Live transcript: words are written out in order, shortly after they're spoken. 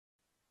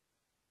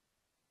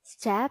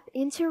Step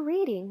into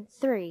Reading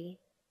 3.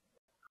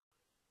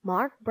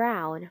 Mark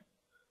Brown,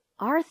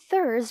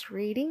 Arthur's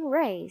Reading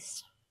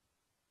Race.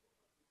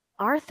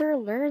 Arthur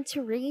learned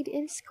to read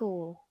in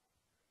school.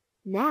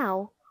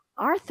 Now,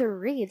 Arthur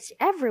reads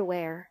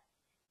everywhere.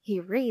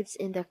 He reads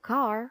in the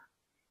car.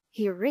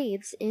 He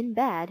reads in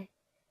bed.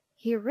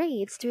 He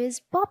reads to his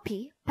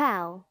puppy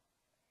pal.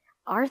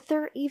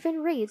 Arthur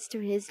even reads to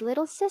his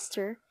little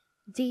sister,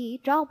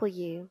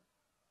 D.W.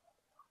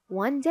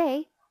 One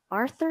day,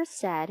 Arthur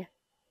said,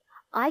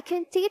 "I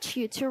can teach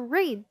you to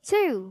read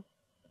too."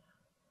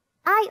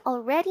 "I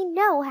already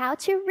know how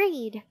to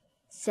read,"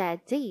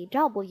 said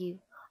D.W.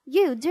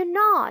 "You do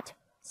not,"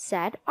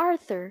 said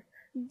Arthur.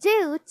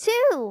 "Do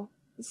too,"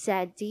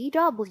 said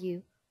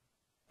D.W.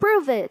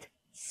 "Prove it,"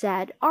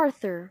 said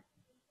Arthur.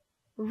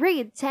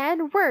 "Read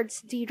 10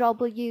 words,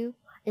 D.W.,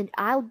 and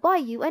I'll buy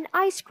you an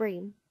ice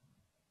cream."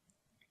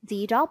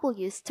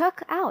 D.W.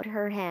 stuck out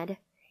her hand.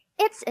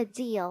 "It's a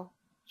deal,"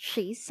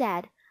 she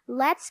said.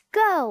 "Let's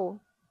go."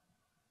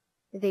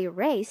 They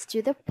raced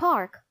to the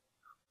park.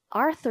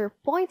 Arthur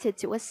pointed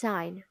to a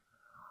sign.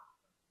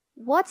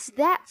 "What's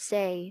that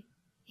say?"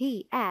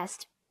 he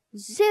asked.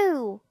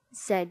 "Zoo,"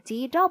 said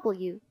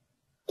D.W.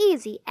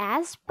 "Easy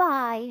as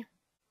pie."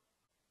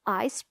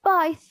 "I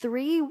spy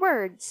 3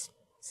 words,"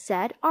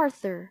 said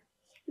Arthur.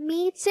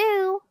 "Me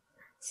too,"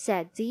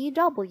 said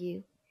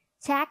D.W.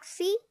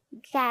 "Taxi,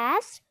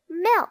 gas,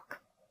 milk."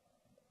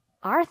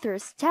 Arthur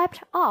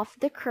stepped off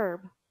the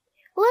curb.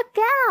 "Look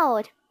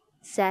out!"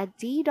 said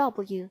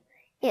D.W.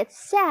 "It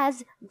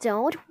says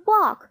don't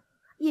walk.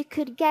 You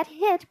could get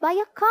hit by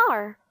a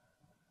car."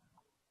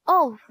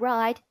 "All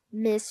right,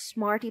 Miss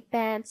Smarty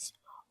Pants.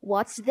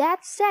 What's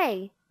that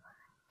say?"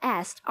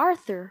 asked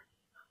Arthur.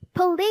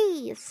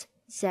 "Police,"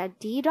 said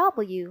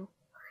D.W.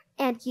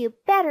 "And you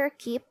better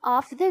keep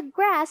off the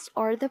grass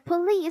or the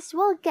police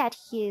will get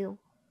you."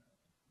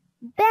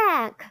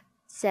 "Bank,"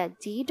 said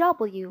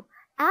D.W.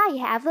 "I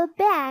have a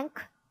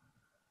bank."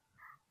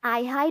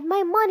 "I hide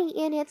my money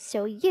in it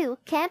so you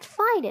can't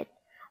find it.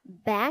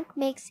 Bank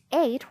makes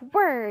 8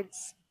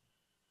 words."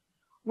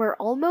 "We're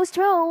almost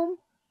home,"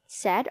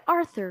 said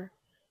Arthur.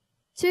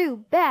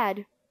 "Too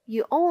bad.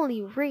 You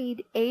only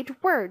read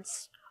 8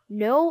 words.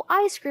 No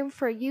ice cream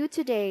for you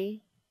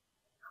today."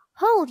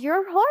 "Hold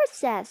your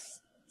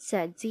horses,"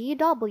 said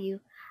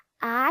D.W.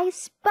 "I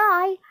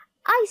spy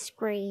ice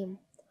cream."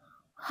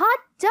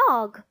 "Hot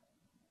dog."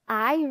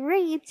 "I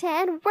read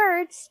 10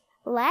 words.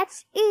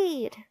 Let's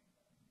eat."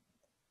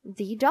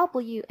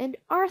 D.W. and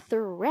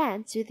Arthur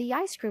ran to the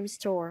ice cream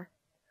store.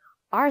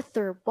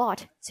 Arthur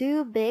bought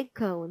 2 big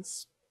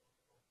cones.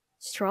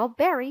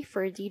 Strawberry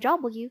for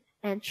D.W.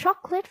 and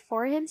chocolate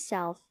for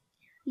himself.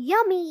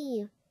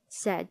 "Yummy,"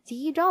 said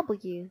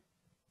D.W.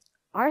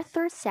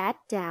 Arthur sat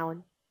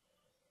down.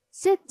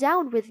 "Sit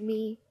down with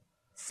me,"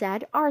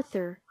 said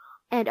Arthur,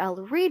 "and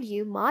I'll read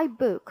you my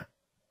book."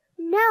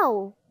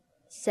 "No,"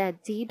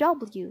 said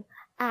D.W.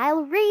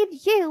 "I'll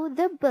read you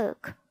the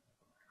book."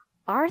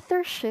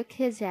 Arthur shook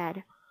his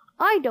head.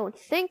 "I don't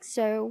think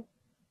so,"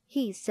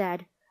 he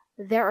said.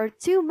 "There are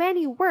too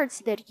many words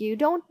that you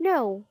don't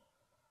know."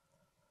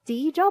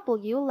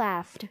 D.W.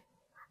 laughed.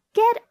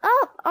 "Get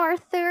up,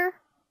 Arthur."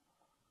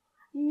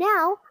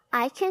 "Now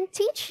I can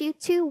teach you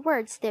 2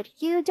 words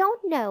that you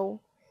don't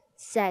know,"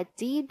 said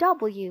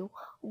D.W.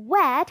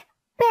 "Wet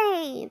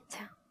paint."